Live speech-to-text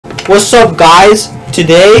What's up, guys?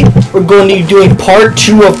 Today we're going to be doing part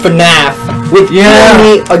 2 of FNAF with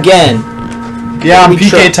me again. Yeah, I'm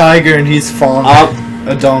PK Tiger and he's falling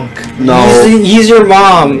a dunk. No, he's your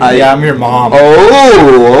mom. Yeah, I'm your mom.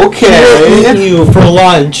 Oh, okay. I'll eat you for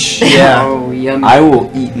lunch. Yeah. Oh, yummy. I will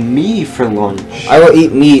eat me for lunch. I will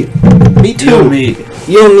eat meat. Me too.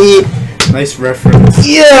 You'll meat. Nice reference.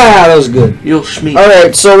 Yeah, that was good. You'll schmeat.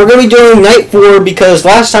 Alright, so we're going to be doing night 4 because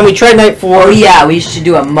last time we tried night 4. Oh yeah, we should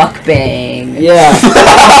do a mukbang. Yeah.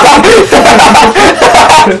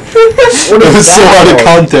 What is so out of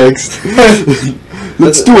context.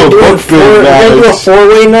 Let's do a mukbang. We're going to do a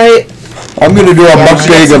 4-way night. I'm going to do a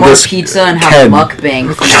mukbang of this pizza and have Ken. a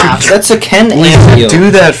mukbang FNAF. That's a Ken We should do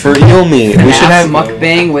that for eel meat. We should have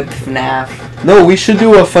mukbang with FNAF. No, we should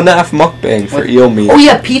do a FNAF mukbang for eel meat. Oh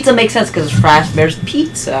yeah, pizza makes sense because Fresh Bear's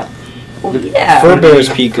Pizza. Oh yeah. Fur Bear's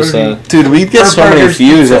Pizza. Dude, we'd get so many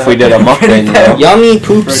views if we did a mukbang though. Yummy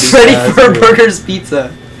poops. Freddy Furburger's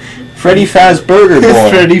Pizza. Freddy Faz Burger Boy.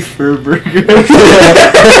 Freddy Furburger.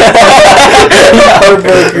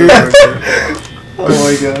 Oh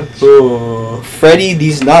my god. Oh. Freddy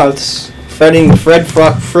these nuts. Fred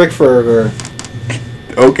Frickburger.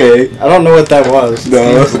 Okay. I don't know what that was.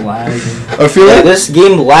 No. I feel like this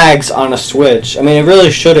game lags on a Switch. I mean, it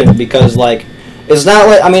really shouldn't because like it's not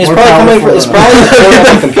like I mean it's probably coming from it's probably from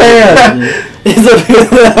the computer.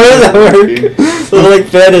 How does that work? So like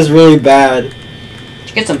fan is really bad. Did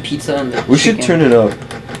you get some pizza and the we should turn it up.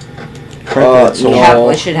 We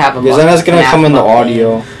should have a because then that's gonna come in the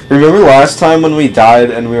audio. Remember last time when we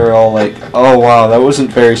died and we were all like, "Oh wow, that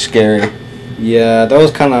wasn't very scary." Yeah, that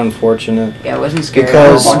was kind of unfortunate. Yeah, it wasn't scary.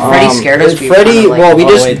 Because when Freddy scared us, Freddy, we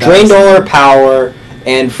just drained all our power,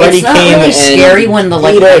 and Freddy came really and scary when the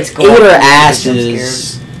ate our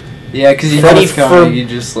asses. Yeah, because you Freddy know it's coming, you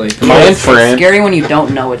just like... My friend. Scary when you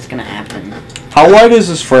don't know what's gonna happen. How wide is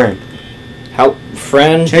this frame?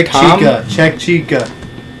 Check Tom? Chica. Check Chica.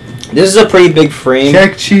 This is a pretty big frame.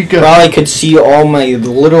 Check Chica. Probably could see all my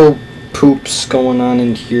little poops going on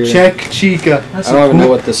in here. Check Chica. I don't even know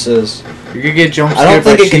what this is. You're gonna get jump I scared don't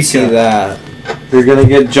think by I can see Chica. that. You're gonna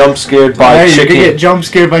get jump scared by You're chicken. gonna get jump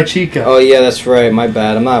scared by Chica. Oh yeah, that's right. My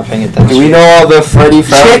bad. I'm not paying attention. Do we know all the Freddy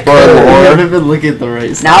Fazbear You lore? haven't been looking at the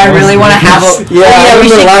right stuff. Now I really want to have a. We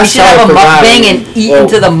should have a mukbang and eat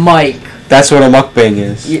into the mic. That's what a mukbang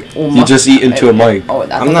is. You just eat into a mic. Oh,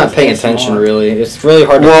 I'm not paying attention really. It's really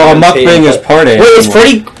hard to. Well, a mukbang is part of it. Wait, it's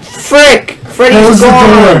Freddy. Freddy's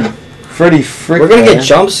gone. Freddy Frick. We're gonna get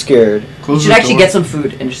jump scared. You should actually get some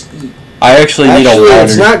food and just eat. I actually need a water.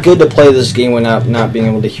 It's not good to play this game without not being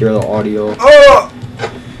able to hear the audio. I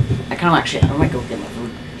might go get my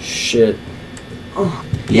food. Shit. Oh.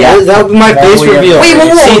 Yeah, that was my face reveal. Wait,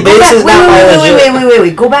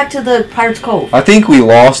 wait. Go back to the Pirate's Cove. I think we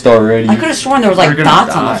lost already. I could have sworn there was like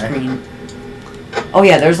dots on the screen. Oh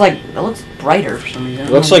yeah, there's like it looks brighter for some reason.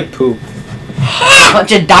 It looks like poop.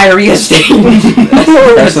 Bunch of diarrhea stains.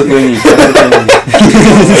 That's the thing.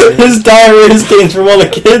 His diarrhea stains from all the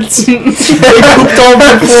kids. They pooped all over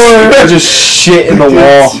the floor. Just shit in the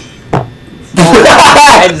wall. Yeah,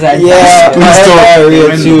 I had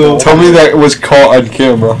diarrhea too. Tell me that was caught on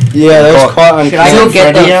camera. Yeah, that was caught on camera. Should I go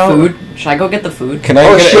get the food? Should I go get the food? Can I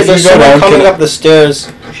oh get shit, there's someone coming up the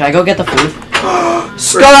stairs. Should I go get the food?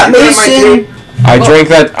 Scott Mason! I drank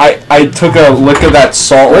that. I took a lick of that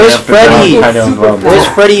salt. Where's Freddy? Where's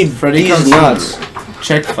Freddy? Freddy These nuts.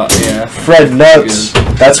 Check yeah. Fred Nuts.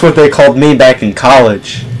 That's what they called me back in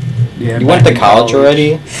college. Yeah. You went to college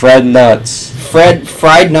already? Fred Nuts. Fried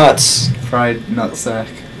nuts. Fried nutsack.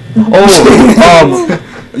 Oh,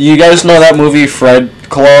 you guys know that movie Fred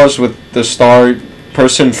Claus with the star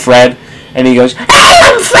person Fred, and he goes,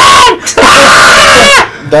 "I'm Fred."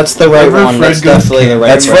 That's the right one. That's definitely the right one.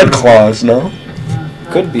 That's Fred Claus, no?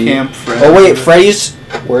 Could be. Camp Fred. Oh wait, Freddy's.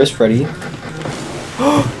 Where's Freddy?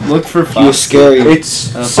 He was scary. It's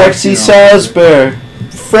Sexy Sazbear.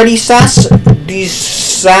 Freddy These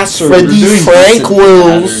Sasser. Freddy Frank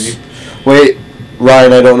Wills. Wait,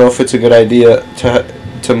 Ryan, I don't know if it's a good idea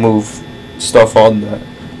to move stuff on that.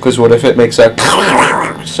 Because what if it makes that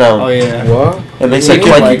sound? Oh yeah. What? It makes take like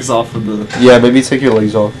your legs off of the... Yeah, maybe take your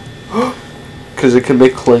legs off. Because it can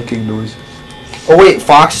make clinking noises. Oh wait,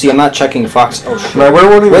 Foxy. I'm not checking Fox. Oh shit. Can I wear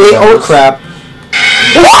one of your Wait, oh crap.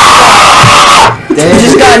 He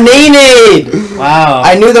just got nade. Wow.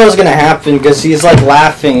 I knew that was gonna happen because he's like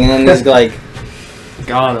laughing and then he's like,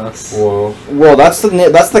 got us. Whoa. Whoa, that's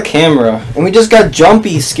the camera. And we just got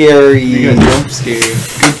jumpy scary. You got jump scared.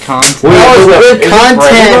 Good content. That was good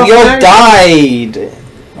content. Yo died.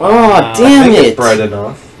 Oh damn it. Bright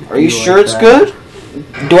enough. Are you sure it's good?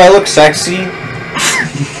 Do I look sexy?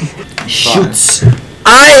 Shoots.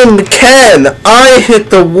 I'm Ken. I hit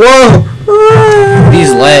the wall.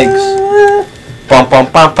 These legs. Bum,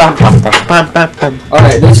 bum, bum, bum, bum, bum, bum, bum, bum.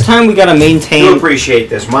 Alright, this time we gotta maintain. You appreciate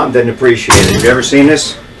this. Mom didn't appreciate it. Have you ever seen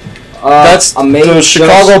this? That's the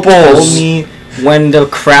Chicago Bulls. Told me when the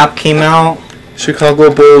crap came out.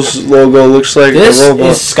 Chicago Bulls logo looks like This a robot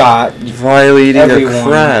is Scott. violating Everyone. a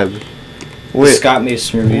crab. Wait, Scott made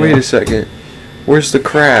some review. wait a second. Where's the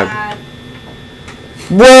crab?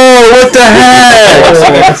 Whoa! What the heck? Looks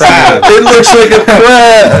like a crab. It looks like a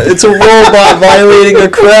crab. It's a robot violating a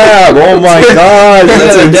crab. Oh my god,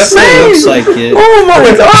 that's It definitely looks insane. like it. Oh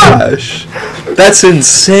my gosh, that's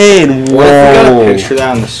insane. What if we got a Whoa. picture of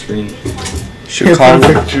that on the screen? Chicago.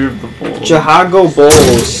 Picture of the bull. Chicago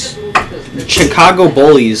Bulls. Chicago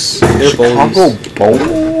Bullies. They're Chicago bullies.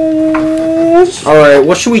 Bulls. Alright,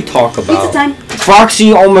 what should we talk Pizza about? time.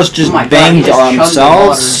 Foxy almost just Oh my God, banged he just chugged the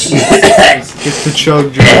themselves. water. It's the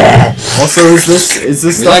chug jar. Also, is this Is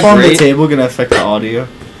stuff that on the great? table gonna affect the audio?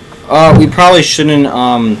 We probably shouldn't have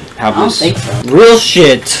I don't this. think so. Real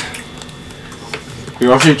shit. You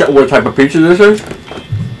want to see what type of pizza this is?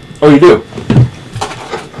 Oh, you do.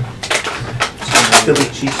 Philly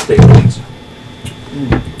cheesesteak pizza.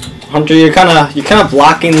 Hunter, you're kind of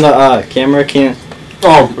blocking the camera. Can't.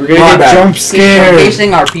 Oh, We're gonna get jump scared.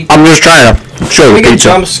 Facing our pizza. I'm just trying to show We you get pizza.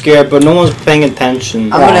 jump scared, but no one's paying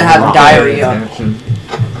attention. I'm gonna have diarrhea.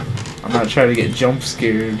 I'm not trying to get jump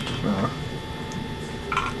scared. No.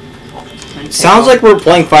 Sounds like we're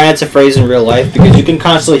playing Five Nights at Freddy's in real life because you can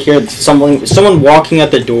constantly hear someone walking at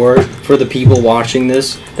the door for the people watching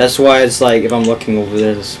this. That's why it's like if I'm looking over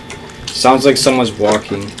there, it sounds like someone's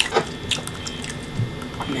walking.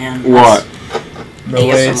 Man, What? No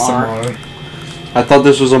ASMR. ASMR. I thought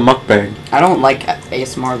this was a mukbang. I don't like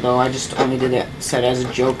ASMR though. I just only said as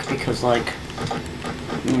a joke because like,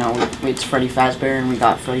 you know, it's Freddy Fazbear and we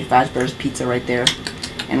got Freddy Fazbear's pizza right there,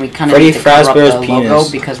 and we kind of Freddy need to cover up Fazbear's the penis.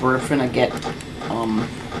 logo because we're gonna get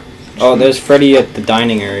Oh, there's Freddy at the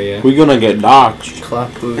dining area. We're gonna get doxxed.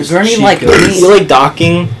 Clapboos, Is there any, like, Cheetos. You like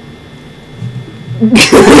docking?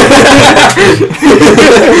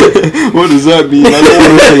 What does that mean? I don't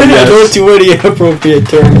want to say Don't yes. do any appropriate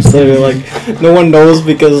terms that are like no one knows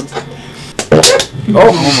because.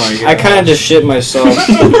 Oh my god. I kind of just shit myself.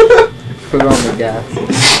 Put on the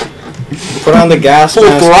gas. Put on the gas Full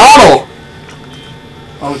mask. throttle.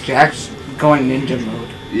 oh, Jack's going ninja mode.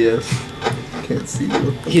 Yes. Can't see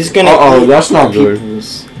you. He's gonna. Uh-oh, eat that's not good.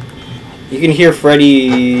 people's. You can hear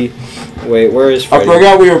Freddy. Wait, where is I Freddy?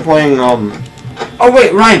 forgot we were playing. Oh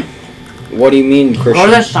wait, Ryan. What do you mean, Go Christian?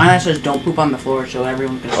 to that sign that says "Don't poop on the floor" so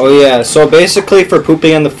everyone can. Oh yeah. So basically, for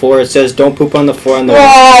pooping on the floor, it says "Don't poop on the floor." On the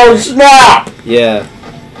Oh snap! yeah.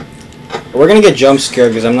 We're gonna get jump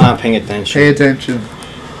scared because I'm not paying attention. Pay attention.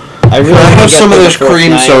 I really Can I wanna have get some to of the this fourth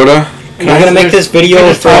cream night. soda? I'm gonna make this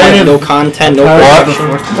video for like, no content, no What?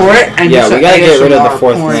 production. For it and Yeah, just we gotta get rid of the ASMR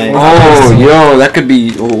fourth porn. night. Oh, yo, that could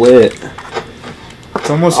be lit. It's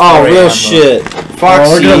almost. Oh, 4 real a.m. shit. Oh, we're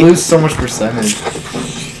Foxy. gonna lose so much percentage.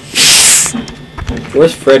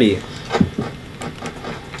 Where's Freddy?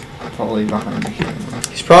 Probably behind the camera.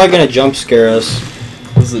 He's probably gonna jump scare us.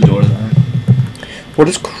 Close the door then. What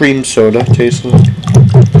does cream soda taste like?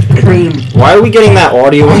 Cream, Why are we getting that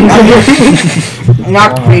audio in here?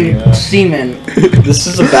 not Oh my cream, God. semen. This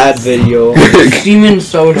is a bad video. Semen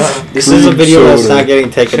soda. This is a Cream video that's soda. not getting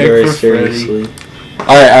taken Check very for Freddy. seriously.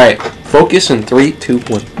 Alright. Focus in 3, 2,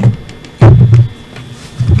 1.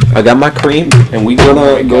 I got my cream, and we Oh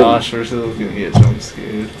gonna my go. gosh, we're still gonna get jump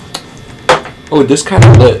scared. Oh, this kind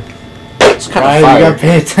of lit. It's kind Ryan, of you fire. gotta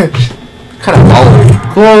pay attention. Kind of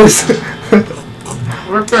fire. Close.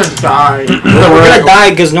 We're gonna die. We're gonna die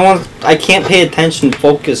because no one. I can't pay attention,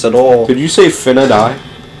 focus at all. Did you say finna die?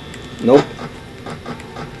 Nope.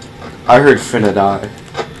 I heard finna die.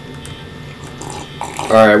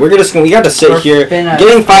 All right, we got to sit We're here. finna-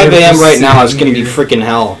 Getting 5 a.m. We're right now is sitting gonna be here. freaking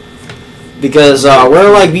hell. Because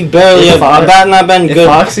we're like we barely If have Fox- not been If good.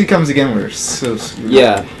 Foxy comes again, we're so screwed.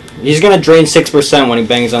 Yeah, he's gonna drain 6% when he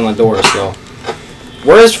bangs on the door. So,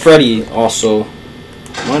 where is Freddy? Also,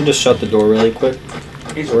 I want to just shut the door really quick.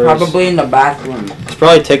 He's Where's- probably in the bathroom. He's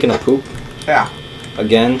probably taking a poop. Yeah.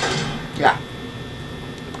 Again. Yeah.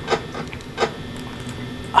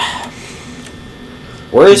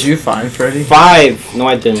 Where is Did you find Freddy? 5? No,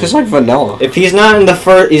 I didn't. Tastes like vanilla. If he's not in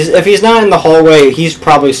the if he's not in the hallway, he's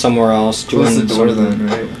probably somewhere else doing Close the door something.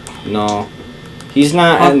 then, right? No, he's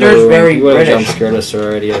not in the Hunter's room. very He would have British. jump scared us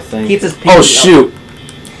already, I think. Keeps his Oh pinky up. shoot!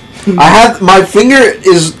 I have my finger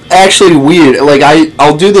is actually weird. Like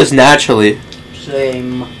I'll do this naturally.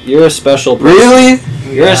 Same. You're a special person. Really?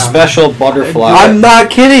 You're Yeah. a special butterfly. I'm not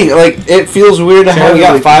kidding. Like it feels weird to So have. we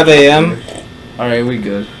got like, 5 a.m. Alright, we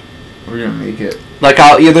good. We're gonna make it. Like,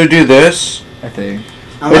 I'll either do this. I think.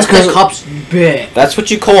 Unless the cup's big. That's what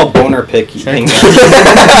you call a boner pick. It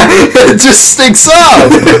just stinks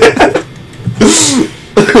up.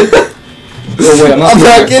 Wait, I'm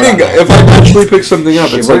not kidding. If I actually pick something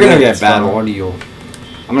up, it's we're like gonna that. get bad audio.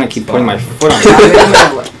 I'm gonna keep putting my foot on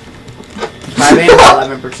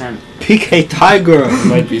 11%. PK Tiger.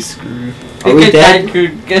 Might be screwed. Are we dead? Tiger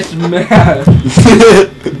gets mad.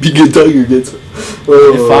 PK Tiger gets.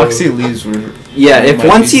 If Foxy leaves, we're. Yeah,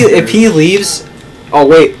 if he leaves. Oh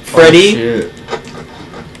wait, Freddy. Oh, shit.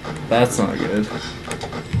 That's not good.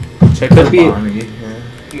 Check Could for be- Bonnie.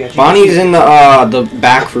 Yeah. Bonnie's in the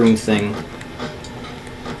back room thing.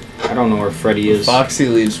 I don't know where Freddy If is. Foxy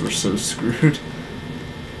leaves, we're so screwed.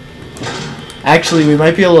 Actually, we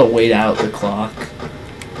might be able to wait out the clock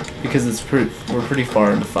because we're pretty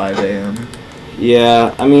far into 5 a.m.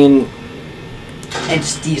 Yeah, I mean,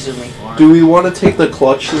 It's decently far. Do we want to take the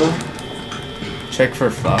clutch though? Check for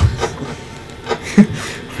Fox.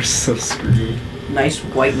 We're so screwed. Nice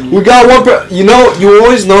white meat. We got 1%. You know, you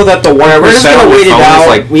always know that the 1% we're just gonna wait it out.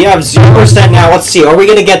 like. We have 0% now. Let's see. Are we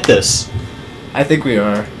gonna get this? I think we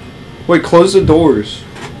are. Wait, close the doors.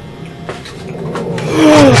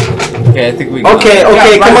 Okay, I think we got Okay, it.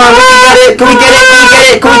 okay, come on. Can we get it? Can we get it? Can we get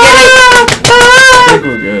it? Can we get I think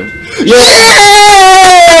we're good.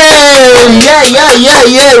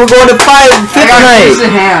 Yeah! We're going to Fifth I got Night. a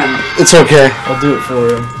hand. It's okay. I'll do it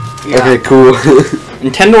for him. Yeah. Okay, cool.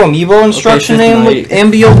 Nintendo Amiibo instruction Fifth name Night. with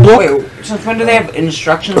Ambio book. Wait, since when do they have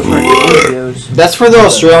instructions for videos? That's for the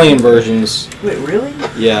Australian versions. Wait, really?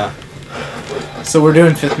 Yeah. So we're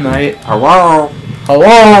doing Fifth Night. Hello.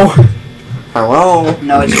 Hello. Hello.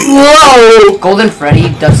 No, it's Whoa! Golden Freddy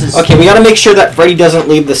does his. Okay, we gotta make sure that Freddy doesn't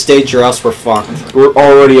leave the stage or else we're fucked. We're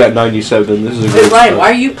already at 97. This is a Wait, good Ryan, start.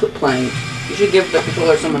 why are you playing? You should give the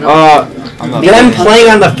controller to someone else. I'm not Them playing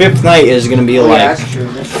on the Fifth Night is gonna be Oh, yeah, like that's true.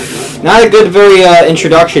 That's true. not a good very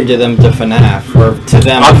introduction to them to FNAF or to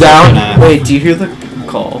them. I'm to down. FNAF. Wait, do you hear the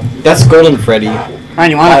call? That's Golden Freddy.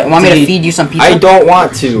 Ryan, you want me to feed you some pizza? I don't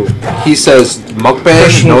want to. He says mukbang.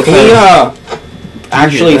 Christian, No can you thanks.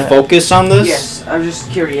 actually that? focus on this? Yes, I'm just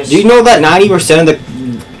curious. Do you know that 90% of the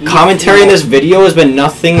commentary in this video has been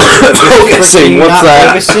nothing? Focusing, what's not that?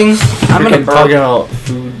 Focusing? I'm gonna talk about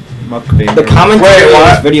food mukbang. The commentary Wait, in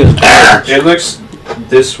what? this video is garbage. It looks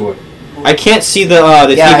this way. I can't see the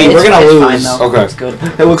Yeah, TV. We're gonna it's lose. Fine, though. Okay. It's good.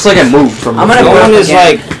 It looks like it moved from. I'm gonna No go one is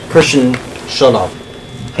again. like, Christian, shut up.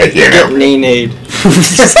 Nay-nade.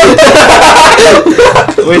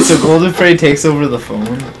 Wait, so Golden Freddy takes over the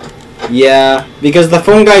phone? Yeah, because the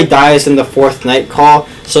phone guy dies in the fourth night call,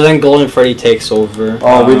 so then Golden Freddy takes over.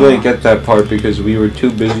 Oh, we didn't get that part because we were too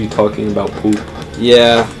busy talking about poop.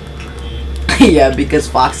 Yeah. Yeah, because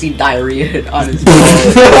Foxy diarrhea on his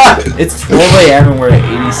It's 12 a.m. and we're at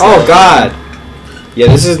 87. Oh god. Yeah,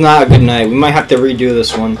 this is not a good night. We might have to redo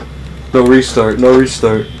this one. No restart. No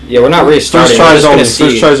restart. Yeah, we're not restarting. First We're tries just only. gonna see.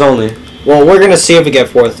 First tries only. Well, we're gonna see if we get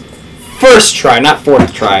first try, not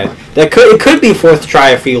fourth try. It could be fourth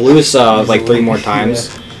try if we lose like 3 more times.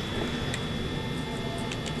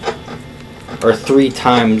 Or 3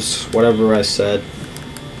 times, whatever I said.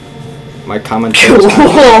 My commentary.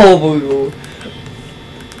 Whoa!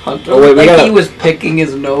 Hunter Oh, wait, we like gotta- he was picking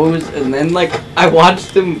his nose, and then like I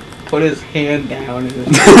watched him put his hand down.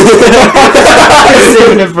 And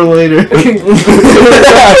Saving it for later.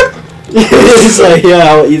 He's like, yeah,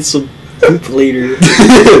 I'll eat some poop later.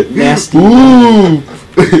 Nasty. Ooh.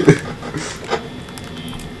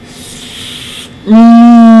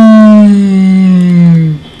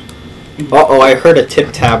 Uh-oh, I heard a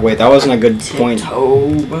tip-tap. Wait, that wasn't a good point.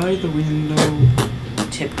 Tiptoe by the window,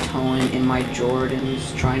 tiptoeing in my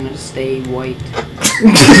Jordans, trying to stay white.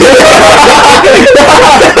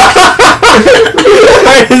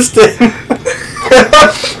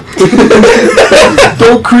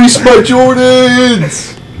 Don't crease my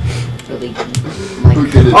Jordans. Really, like, Who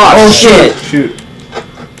did it? Oh, shit! Shoot.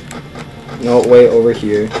 No, wait, over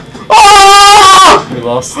here. We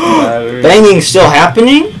lost the battery. Banging's still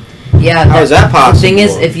happening? yeah. How is that possible? The thing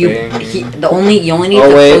is, if you Bang. you only need Oh,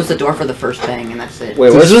 to wait. close the door for the first bang, and that's it. Wait,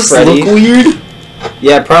 Does where's this Freddy? look weird?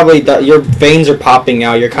 Yeah, probably. Your veins are popping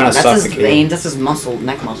out. You're kind of that's his suffocating. veins. That's his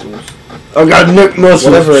neck muscles. I got neck muscles.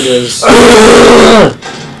 Whatever it is.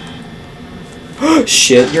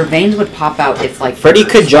 Shit. Your veins would pop out if like Freddy you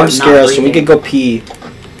could jump start scare not us and we breathing. could go pee.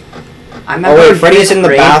 I Oh remember wait, in Freddy's fifth in the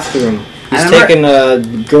grade, bathroom. He's I remember- taking a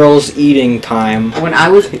girl's eating time. When I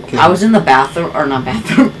was in the bathroom, or not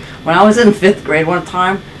bathroom. When I was in 5th grade one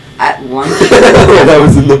time at lunch. That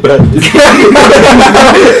was in the bathroom.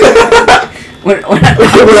 when When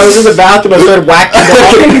I was in the bathroom, I started whacking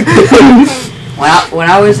the When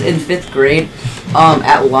I was in 5th grade,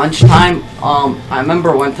 at lunchtime, I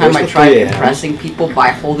remember one time I tried impressing people by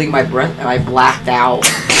holding my breath and I blacked out.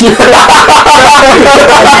 Did you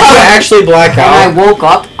actually black out? And I woke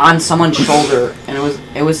up on someone's shoulder and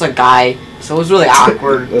it was a guy, so it was really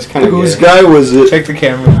awkward. That's kind of Whose guy was it? Check the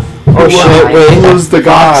camera. Oh shit! Wait, who was the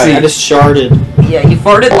guy? I just sharded. Yeah, he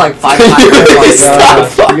farted like 5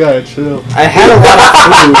 times. You gotta chill. I had a lot of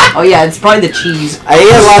food. Oh yeah, it's probably the cheese. I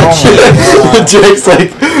ate a lot of cheese. Jake's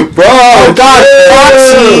like, bro. Oh god,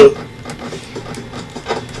 Foxy!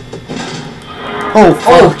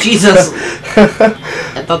 Oh Jesus!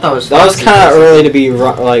 I thought that was. That was kind of early to be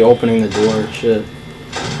like opening the door. Shit.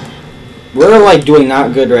 We're like doing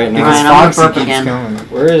not good right now. Ryan, I'm gonna burp again. Going.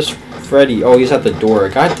 Where is Freddy? Oh, he's at the door.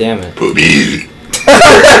 God damn it.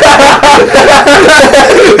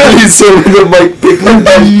 He's sitting the mic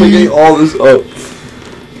picking all this up.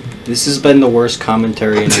 This has been the worst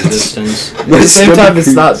commentary in existence. At the same time,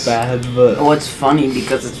 it's not bad, but... Oh, it's funny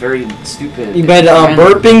because it's very stupid. You've been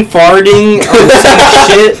burping, farting,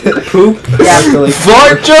 shit, poop. Yeah, really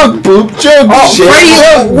Fart joke, poop joke, shit.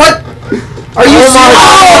 Freddy, what? Are you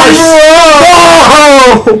serious?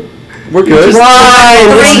 We're good. Why?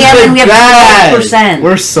 This has been we have bad. 12%.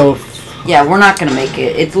 We're so... Yeah, we're not gonna make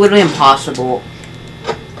it. It's literally impossible.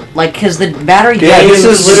 Like, cause the battery Yeah, drains.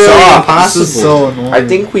 this is literally impossible. This is so annoying. I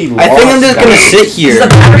think we lost. I think I'm just gonna sit here. The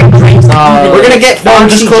battery drains. We're gonna get No,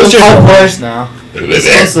 just close your doors now.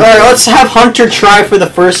 Alright, let's have Hunter try for the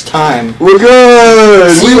first time. We're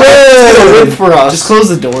good. We win for us. Just close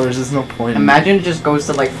the doors. There's no point. Imagine it just goes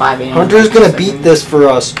to like 5 a.m. Hunter's gonna beat this for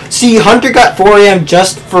us. See, Hunter got 4 a.m.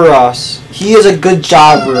 just for us. He is a good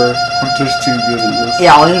jobber. Hunter's too good at this.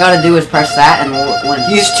 Yeah, all you gotta do is press that and we'll win.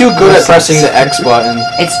 He's too good at pressing the X button.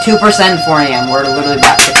 It's 2% 4 a.m. We're literally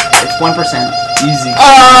about it's 1%. Easy.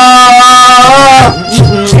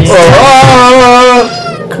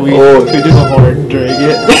 Can we do the horn during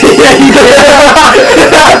it?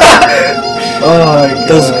 Oh my god.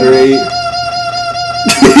 That's great.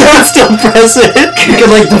 Still press it. You can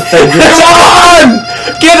like defend it. Come on!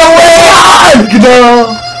 Get away!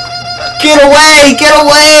 No! Get away! Get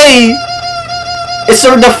away! It's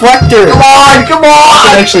a deflector. Come on! Come It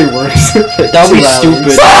on! actually works. That would be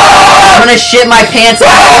stupid. I'm gonna shit my pants.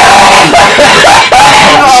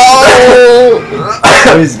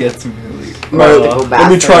 Always gets me.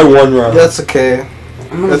 Let me try one round. That's okay.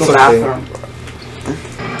 I'm gonna That's go okay. bathroom.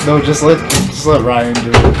 No, just let Ryan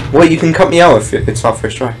do it. Wait, you can cut me out if it's not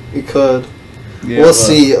first try. You could. Yeah, We'll but-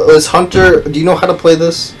 see. Is Hunter? Do you know how to play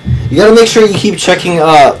this? You gotta make sure you keep checking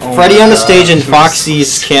Freddy my on the gosh, stage and you're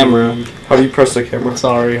Foxy's camera. How do you press the camera?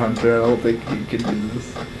 Sorry, Hunter. I don't think you can do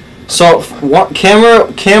this. So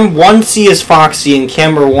cam 1C is Foxy and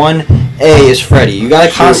camera 1A is Freddy. You gotta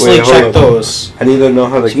Shit, constantly wait, hold check up. those. I need to know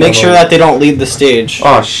how to So make sure that they don't leave the stage.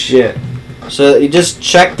 Oh shit. So you just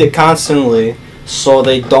checked it constantly, so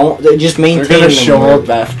they don't. They just maintain. They're gonna them show there. up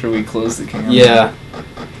after we close the camera. Yeah.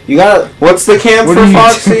 You gotta. What's the cam What for are you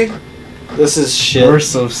Foxy? This is shit. We're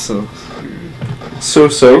so. So.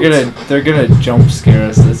 They're gonna jump scare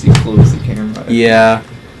us as you close the camera. Yeah.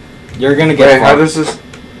 You're gonna get. Wait, how fucked. does this?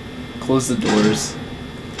 Close the doors.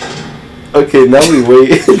 Okay, now we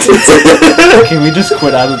wait. Can we just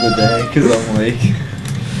quit out of the day? Cause I'm like.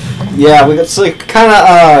 Yeah, it's like kind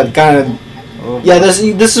of. Yeah, this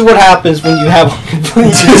is what happens when you have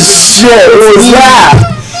complete Shit, what was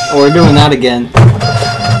that? Oh, we're doing that again.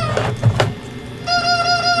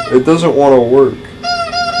 It doesn't want to work.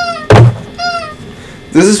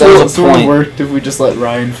 This is That was what. a So it point. worked if we just let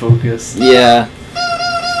Ryan focus. Yeah.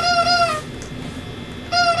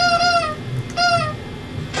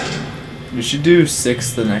 We should do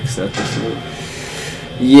 6 the next episode.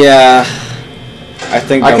 Yeah. I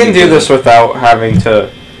think I that'll can be do good. this without having to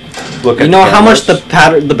look at. You know how much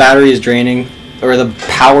cameras. the battery is draining, or the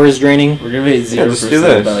power is draining? We're gonna be at 0% Yeah, just do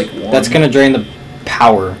this. by like 1. That's gonna drain the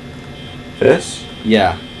power. This?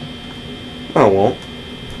 Yeah. No, it won't.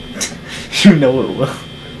 You know it will.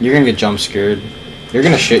 You're gonna get jump scared. You're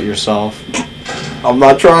gonna shit yourself. I'm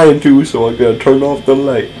not trying to, so I'm gonna turn off the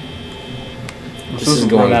light. This is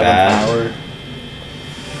going bad. Power.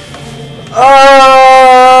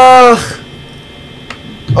 Ugh.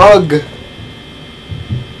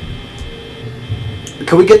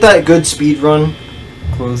 Can we get that good speed run?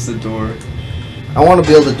 Close the door. I want to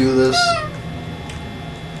be able to do this.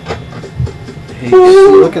 Hey,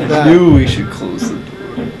 Look at I that. knew we should close the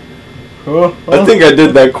door. I think I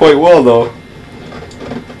did that quite well, though.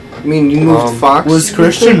 I mean, you moved Fox. Was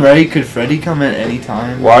Christian right? Could Freddy come at any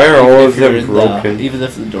time? Why are all of If you're them in the- broken? even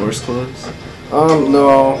if the door's closed?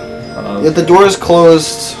 No. If the door is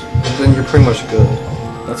closed, then you're pretty much good.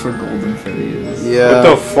 That's where Golden Freddy is. Yeah. What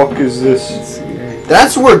the fuck is this? It's scary.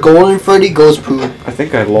 That's where Golden Freddy goes poop. I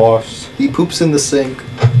think I lost. He poops in the sink.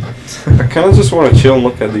 I kind of just want to chill and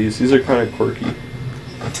look at these. These are kind of quirky.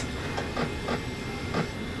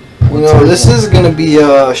 You know, this is gonna be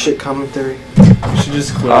a shit commentary. We should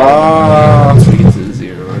just quit once we get to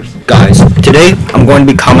 0 or something. Guys, today I'm going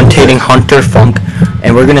to be commentating Hunter Funk,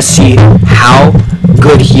 and we're gonna see how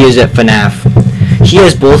good he is at FNAF. He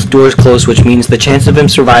has both doors closed, which means the chance of him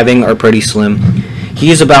surviving are pretty slim.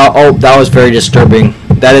 He is about. Oh, that was very disturbing.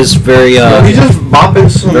 That is very. He's just bopping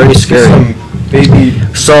some. Very scary. Some baby.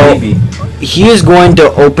 So baby. he is going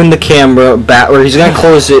to open the camera back, or he's going to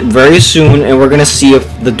close it very soon, and we're going to see if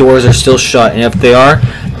the doors are still shut. And if they are,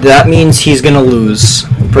 that means he's going to lose.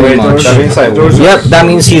 Pretty much. That means I lose. Yep, that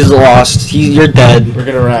means he's lost. You're dead. We're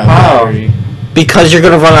gonna run out How? of battery. Because you're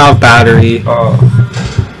going to run out of battery.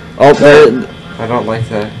 Oh, there. I don't like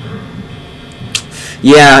that.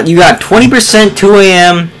 Yeah, you got 20% 2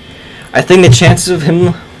 a.m. I think the chances of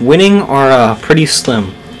him winning are pretty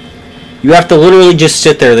slim. You have to literally just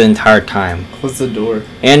sit there the entire time. Close the door.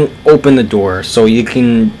 And open the door so you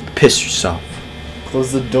can piss yourself.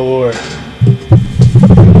 Close the door.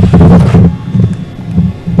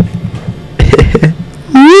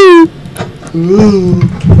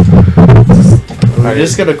 We're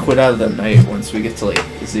just gonna quit out of the night once we get to like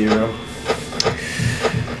 0.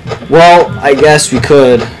 Well, I guess we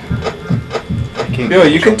could. Yo,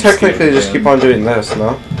 you can technically just keep on doing this,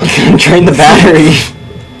 no? Drain the battery.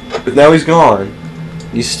 But now he's gone.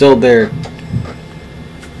 He's still there.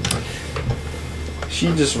 She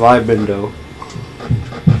just vibing though.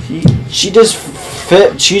 She's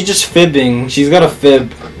just fibbing. She's got a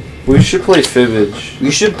fib. We should play Fibbage.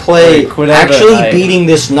 We should play quit out of actually night. beating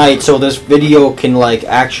this night so this video can like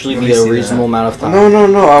actually Let be me a see reasonable amount of time. No,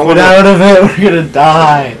 I Quit want out of it. We're gonna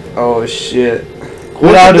die. Oh shit.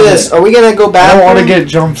 Look at out of this. it. Are we gonna go back? I don't want to get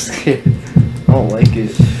jump scared. I don't like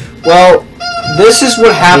it. Well, this is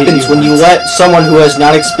what happens you. when you let someone who has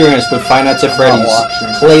not experienced with Five Nights at Freddy's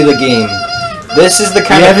watching. play the game. This is the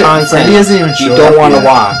kind of content Freddy hasn't even you showed don't up want to yet.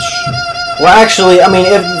 watch. Well, actually, I mean,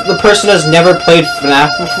 if the person has never played FNAF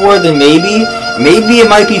before, then maybe it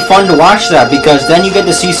might be fun to watch that, because then you get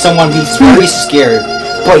to see someone who's very scared.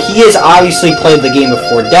 But he has obviously played the game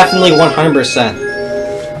before, definitely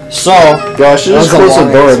 100%. So, Bro, I should just That was a close the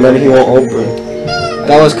long door and then he explanation. won't open.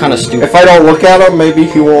 that was kind of stupid. If I don't look at him, maybe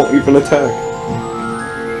he won't even attack.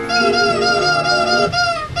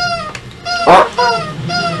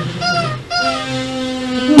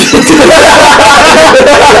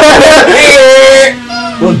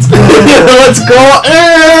 Let's go. Let's go!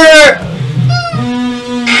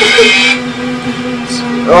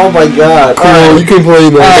 Oh my god. Cool, you can play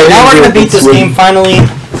that. Alright, now we're gonna beat this game finally.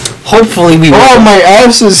 Hopefully we will. Oh, my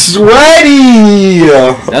ass is sweaty!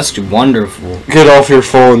 That's wonderful. Get off your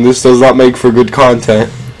phone. This does not make for good content.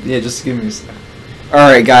 Yeah, just give me a sec.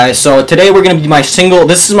 Alright guys, so today we're gonna be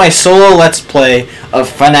this is my solo let's play of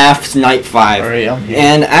FNAF Night 5. Alright, I'm here.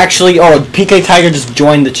 And actually, PK Tiger just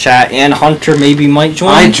joined the chat, and Hunter maybe might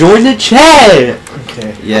join. I joined the chat!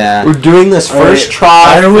 Okay. Yeah. We're doing this first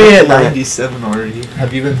try. Why are we at 97 already?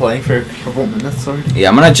 Have you been playing for a couple minutes already? Yeah,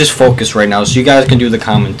 I'm gonna just focus right now so you guys can do the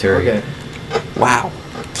commentary. Okay. Wow.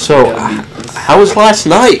 So, Gotta beat this. how was last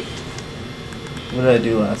night? What did I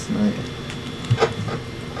do last night?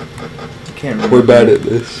 I can't remember. We're bad at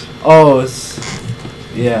this. Oh,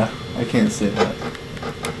 yeah, I can't say that.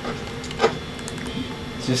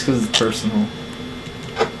 It's just because it's personal.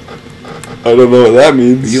 I don't know what that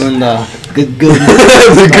means. You and the good. the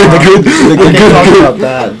I can't talk good. about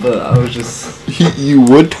that, but I was just... You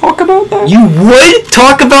would talk about that? You would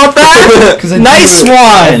talk about that? 'Cause I Nice do it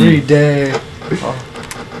one! every day.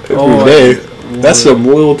 Every day. That's some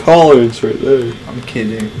low tolerance right there. I'm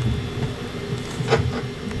kidding.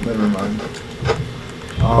 Never mind.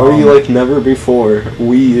 Or you like never before?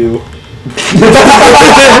 Wii U.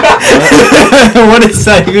 What does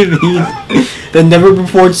that even mean? The never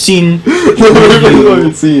before seen. Never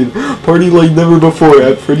before seen. Party like never before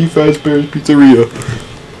at Freddy Fazbear's Pizzeria.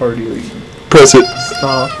 Party league. Press it.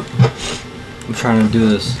 Stop. I'm trying to do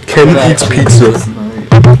this. Ken eats Actually, pizza. last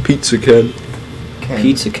night. Pizza Ken. Ken.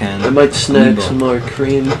 Pizza can. I might snack Amiibo. some more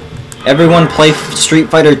cream. Everyone play Street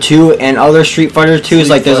Fighter 2 and other Street Fighter 2s.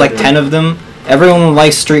 Like there's like Fighter. 10 of them. Everyone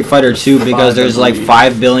likes Street Fighter 2 because Five, there's I like believe.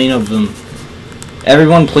 5 billion of them.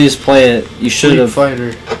 Everyone please play it. You should Street have.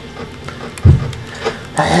 Fighter.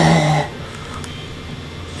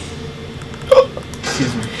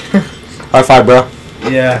 Excuse me. High five, bro.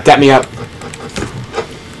 Yeah. Get me up.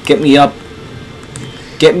 Get me up.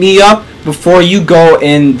 Get me up before you go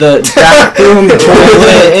in the bathroom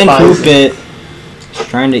toilet and poop it.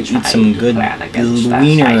 Trying to eat some good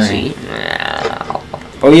wiener.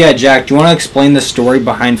 Oh yeah, Jack, do you want to explain the story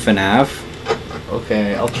behind FNAF?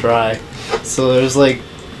 Okay, I'll try. So there's like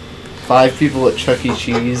 5 people at Chuck E.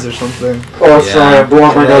 Cheese or something. Oh, Yeah. sorry, I'm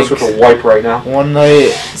blowing my nose Like- with a wipe right now. One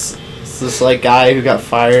night, it's this like guy who got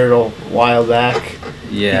fired a while back.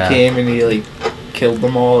 Yeah. He came and he like killed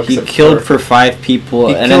them all. He except killed for 5 people,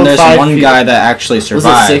 He and then killed there's 5 one people. guy that actually Was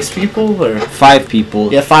survived. it 6 people or? 5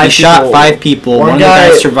 people. Yeah, 5 He people. shot 5 people. One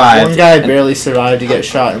guy survived. One guy and- barely survived to get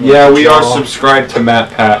shot. In, like, Yeah, the we are jaw. subscribed to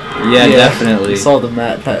Matt Pat. Yeah, Yeah, definitely. We saw the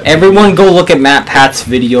Matt Pat. Everyone go look at Matt Pat's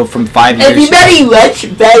video from 5 years ago. Everybody watch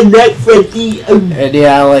Five Nights at Freddy. And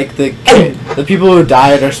yeah, like the people who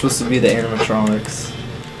died are supposed to be the animatronics.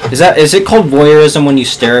 Is it called voyeurism when you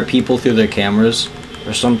stare at people through their cameras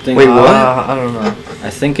or something? Wait, what? I don't know. I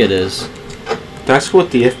think it is. That's what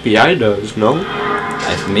the FBI does, no?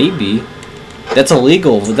 Maybe. That's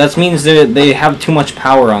illegal. That means they have too much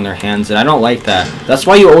power on their hands, and I don't like that. That's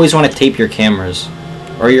why you always want to tape your cameras.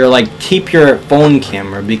 Or tape your phone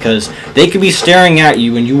camera, because they could be staring at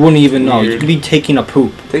you and you wouldn't even know. You Weird. could be taking a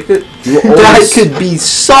poop. They could. You That always- could be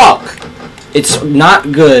suck. It's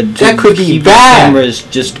not good to That could be keep bad. your cameras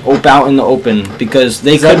just out in the open, because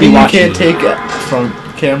they Does that could be mean you watching. can't take front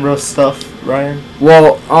camera stuff, Ryan?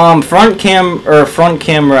 Well, front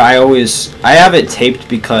camera, I have it taped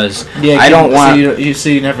because I don't want. So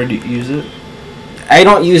you never use it. I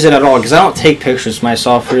don't use it at all because I don't take pictures of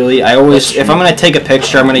myself really. I always, That's if true. I'm gonna take a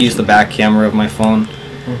picture, I'm gonna use the back camera of my phone.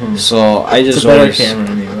 Mm-hmm. So I just It's a better always, camera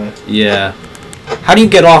anyway. yeah. How do you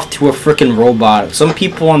get off to a freaking robot? Some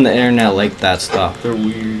people on the internet like that stuff. They're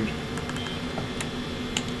weird.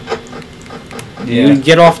 You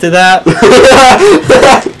get off to that?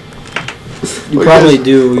 You Why probably guys-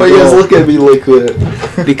 do. Why you guys look at me like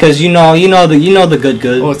that? Because you know the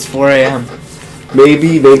good. Oh, it's 4 a.m.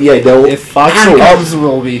 Maybe I don't. If Foxy Ow. comes,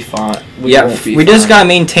 we'll be fine. Yeah, won't be we just fine. gotta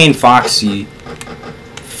maintain Foxy.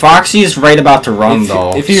 Foxy's right about to run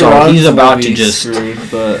though, If he so runs, he's about we'll to be just. screwed,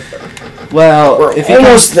 but well, We're if he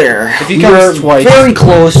almost comes, there. if he comes We're twice- very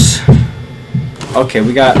close. Okay,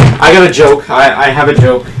 we got. I got a joke. I have a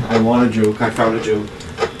joke. I want a joke. I found a joke.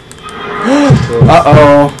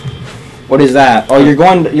 Uh-oh. What is that? Oh, you're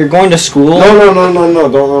going to school? No.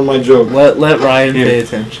 Don't ruin my joke. let Ryan pay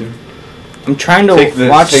attention. I'm trying to Take this.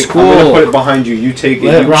 watch I'm school. gonna put it behind you. You take it.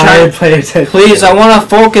 Let You Ryan pay attention. Please, I want to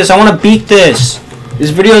focus. I want to beat this. This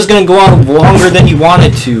video is going to go on longer than you want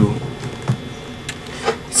it to.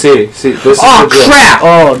 see. This is Oh, the joke. crap!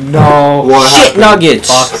 Oh no! What Shit happened? nuggets.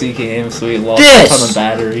 Foxy came, so we lost This! a ton of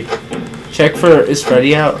battery. Check for is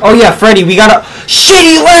Freddy out? Oh, yeah, Freddy, we got to... Shit,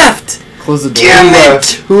 he left! Close the door. Damn it!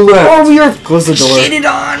 Who left? Oh, we are Close the door. shitted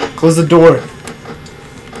on. Close the door.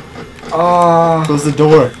 Oh. Close the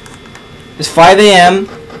door. It's 5 a.m.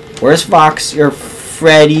 Where's Fox? You're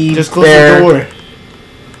Freddy. Just close Bear. the door.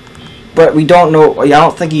 But we don't know... I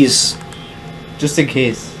don't think he's... Just in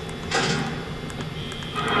case.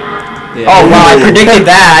 Yeah. Oh, wow, I predicted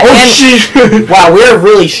that. Oh, And- shit. Wow, we're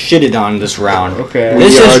really shitted on this round. Okay.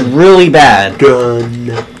 This We is are really bad.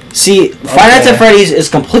 Gun. See, Five Nights at Okay. Freddy's is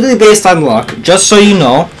completely based on luck, just so you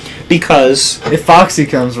know, because If Foxy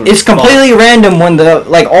comes, we're it's completely random when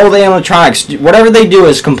all the animatronics, whatever they do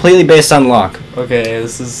is completely based on luck. fucked. Okay,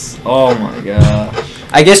 this is. Oh my gosh.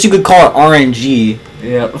 I guess you could call it RNG,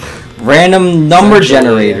 Yep. random number Essentially,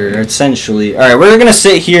 generator, yeah. essentially. Alright, we're gonna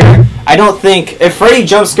sit here. I don't think, if Freddy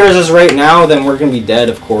jump scares us right now, then we're gonna be dead,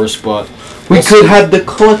 of course, but... We we'll could see. have the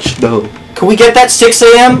clutch though. Can we get that 6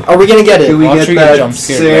 a.m.? Are we gonna get it? Can we Watch get me that jump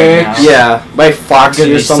scared right six? now. Yeah, by I'm Foxy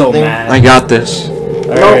gonna or be so something. mad. I got this.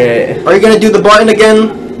 Alright. Are you gonna do the button again?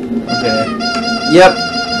 Okay. Yep.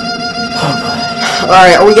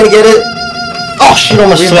 Alright, are we gonna get it? Oh shit,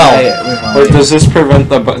 almost fell. Wait, does this prevent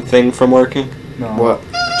the thing from working? No. What?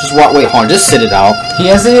 Just what? Wait, hold on. Just sit it out. He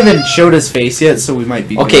hasn't even showed his face yet, so we might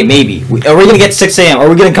be. Okay, good. maybe. Are we gonna get 6 a.m.? Are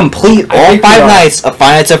we gonna complete I all think we 5 are. nights of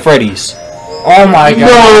Five Nights at Freddy's? Oh my god.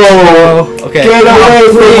 No! Okay. Get away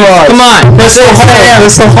from us! Come on! Press the hog!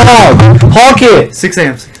 It's the hog! Honk it! 6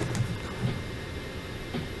 a.m.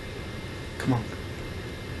 Come on.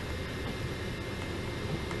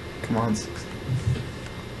 Come on, 6.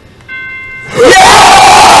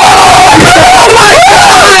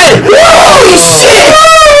 Holy shit!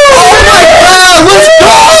 Oh my god! Let's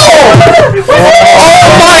go! Oh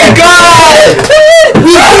my god!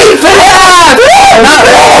 We beat FNAF!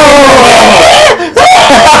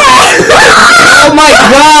 Oh my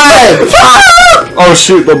god! Oh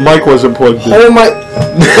shoot, the mic wasn't plugged in. Oh my...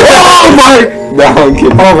 Oh my! No, I'm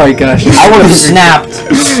kidding. Oh my gosh. I would have snapped.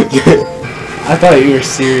 I thought you were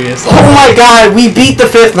serious. Oh my god, we beat the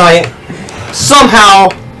 5th night. Somehow,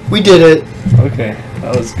 we did it. Okay.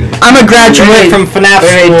 That was good. I'm a graduate from FNAF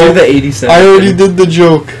Wait, school. do the 87. I already did the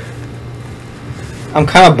joke. I'm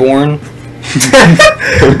kind of bored.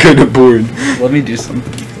 I'm kind of bored. Let me do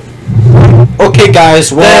something. Okay,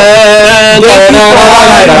 guys. Well,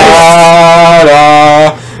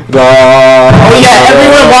 oh yeah,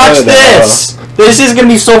 everyone watch this. This is gonna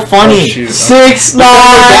be so funny. Oh, shoot.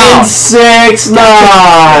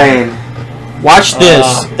 6969. Watch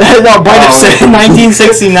this. No, Brian said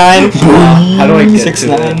 1969. How do I get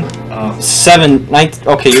 69. to it? 7, 19.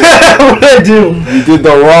 Okay, you What did I do? You did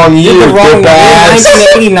the wrong year. did the wrong year.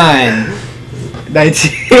 1989.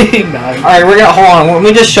 1989. All right, we're gonna hold on. Let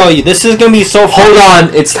me just show you. This is gonna be so funny. Hold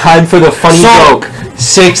on, it's time for the funny joke.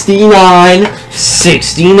 69,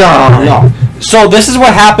 69. No. So this is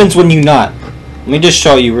what happens when you nut. Let me just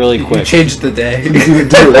show you really You quick. changed the day.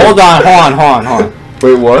 Hold on.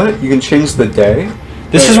 Wait, what? You can change the day?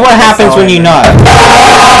 This is what happens when you nut.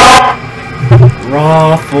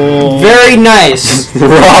 Raffle. Very nice.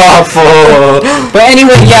 Raffle. But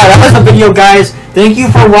anyway, yeah, that was the video, guys. Thank you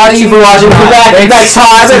for watching. Come back next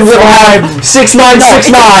time and we'll have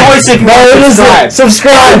 6969. Choice if you want to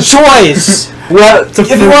subscribe. Choice. What? If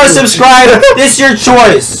you want to subscribe, this is your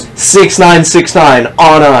choice. 6969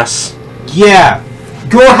 on us. Yeah.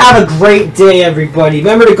 Go have a great day, everybody.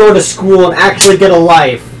 Remember to go to school and actually get a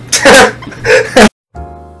life.